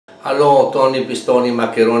Hello, Tony Pistoni,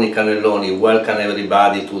 Maccheroni, Cannelloni. Welcome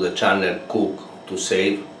everybody to the channel Cook to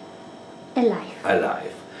Save a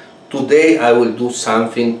Life. Today I will do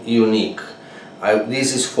something unique.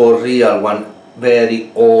 This is for real, one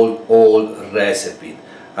very old recipe.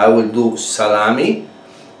 I will do salami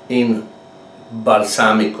in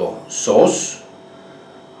balsamico sauce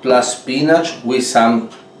plus spinach with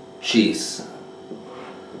some cheese.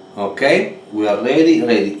 Okay, we are ready.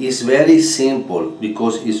 It's very simple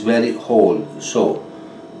because it's very old. So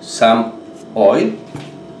some oil,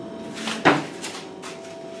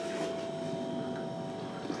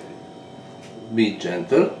 be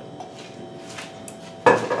gentle,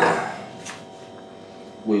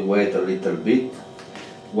 we wait a little bit,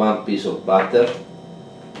 1 piece of butter,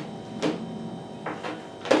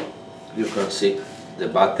 you can see the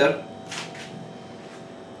butter.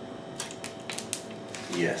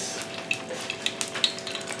 Yes.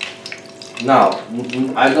 Now,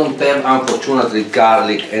 I don't have, unfortunately,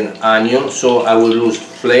 garlic and onion, so I will use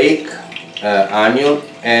flake, onion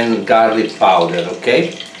and garlic powder,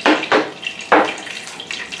 okay?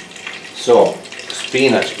 So,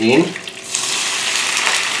 spinach in.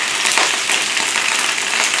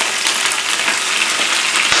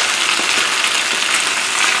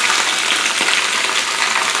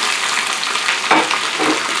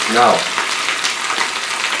 Now,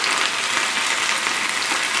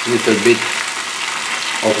 little bit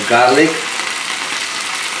of garlic,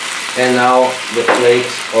 and now the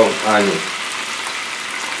flakes of onion.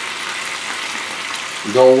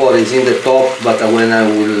 Don't worry, it's in the top, but when I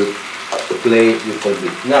will play a little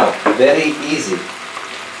bit. Now, very easy,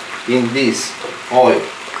 in this oil,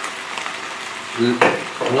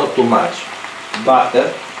 not too much,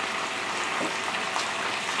 butter,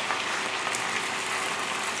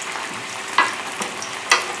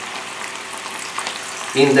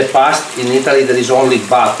 in the past, in Italy, there is only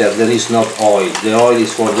butter, there is not oil. The oil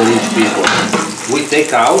is for the rich people. We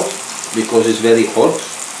take out, because it's very hot,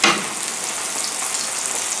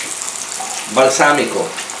 balsamico.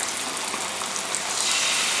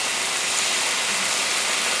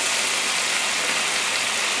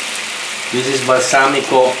 This is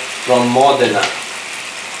balsamico from Modena.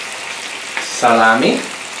 Salami.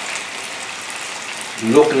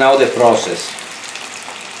 Look now the process.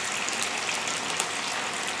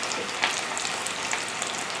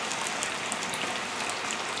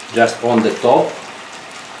 Just on the top,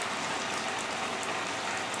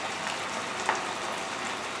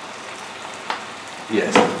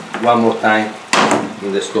 yes, one more time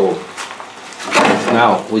in the stove.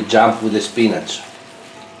 Now we jump with the spinach.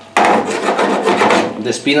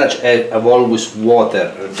 The spinach have always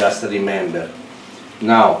water, just remember.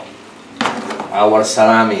 Now our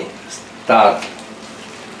salami start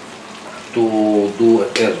to do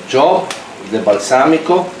her job, the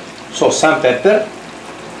balsamico, so some pepper.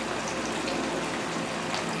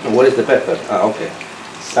 What is the pepper? Ah, okay.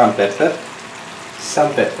 Some pepper.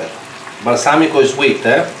 Some pepper. Balsamico is sweet,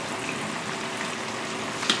 eh?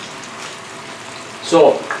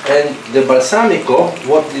 So, and the balsamico,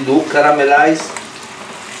 what they do, caramelize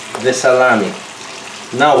the salami.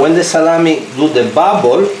 Now, when the salami do the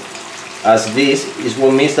bubble, as this, is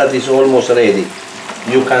what means that it's almost ready.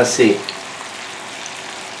 You can see.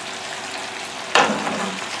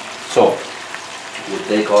 So, we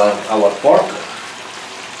take our pork.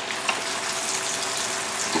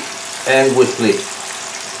 And we flip,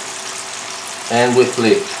 and we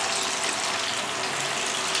flip.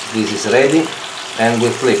 This is ready, and we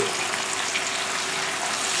flip,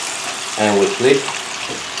 and we flip.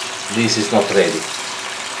 This is not ready.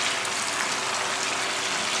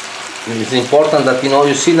 It's important that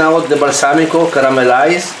you see now the balsamico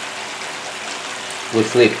caramelize. We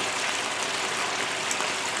flip,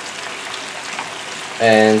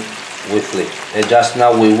 and we flip. And just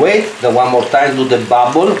now we wait, the one more time, do the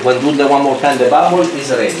bubble. When do the one more time, the bubble is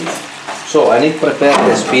ready. So I need to prepare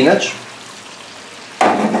the spinach.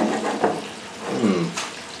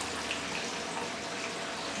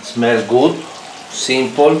 Smells good,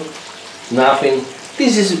 simple, nothing.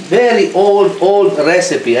 This is very old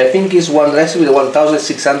recipe. I think it's one recipe,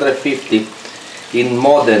 1650 in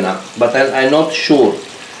Modena, but I'm not sure,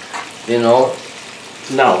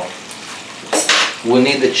 Now, we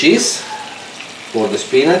need the cheese for the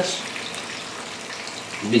spinach.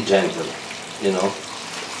 Be gentle,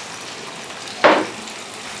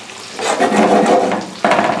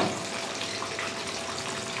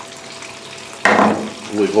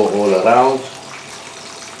 We go all around.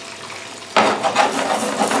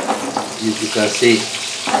 As you can see,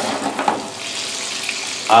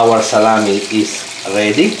 our salami is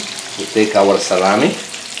ready. We take our salami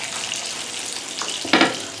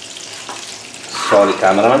Sorry,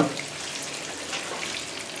 cameraman.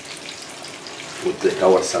 We'll take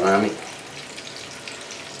our salami.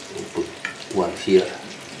 We'll put one here.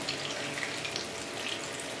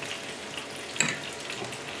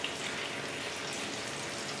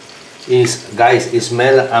 Guys, it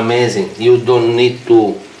smells amazing. You don't need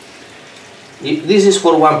to. This is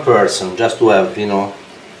for one person, just to have, you know.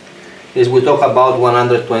 We talk about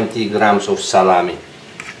 120 grams of salami.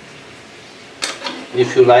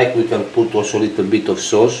 If you like, we can put also a little bit of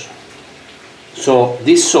sauce. So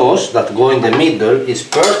this sauce that go in the middle is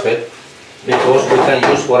perfect because we can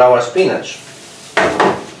use for our spinach.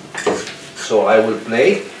 So I will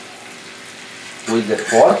play with the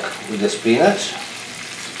fork, with the spinach.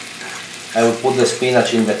 I will put the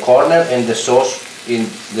spinach in the corner and the sauce in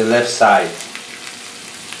the left side.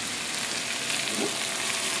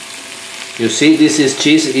 You see, this is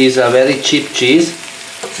cheese, is a very cheap cheese,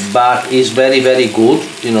 but it's very good,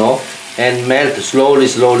 you know, and melt slowly,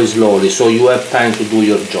 so you have time to do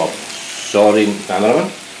your job. Sorry, cameraman.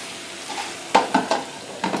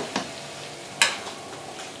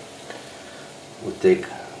 We take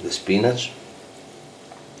the spinach,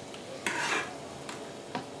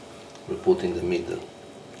 we put in the middle,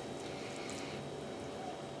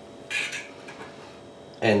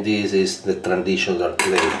 and this is the traditional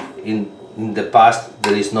plate. In the past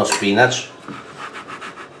there is no spinach.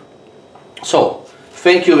 So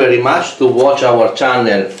thank you very much to watch our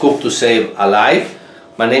channel Cook to Save Alive.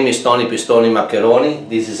 My name is Tony Pistoni Maccheroni.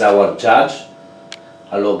 This is our judge.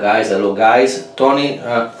 Hello guys. Tony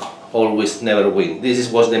always never win. This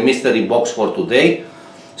was the mystery box for today.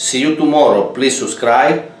 See you tomorrow. Please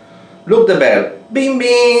subscribe. Look the bell. Bing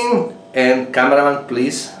bing. And cameraman,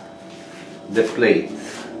 please, the plate,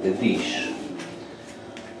 the dish.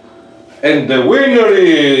 And the winner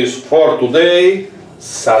is, for today,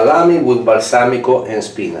 salami with balsamico and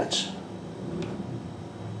spinach.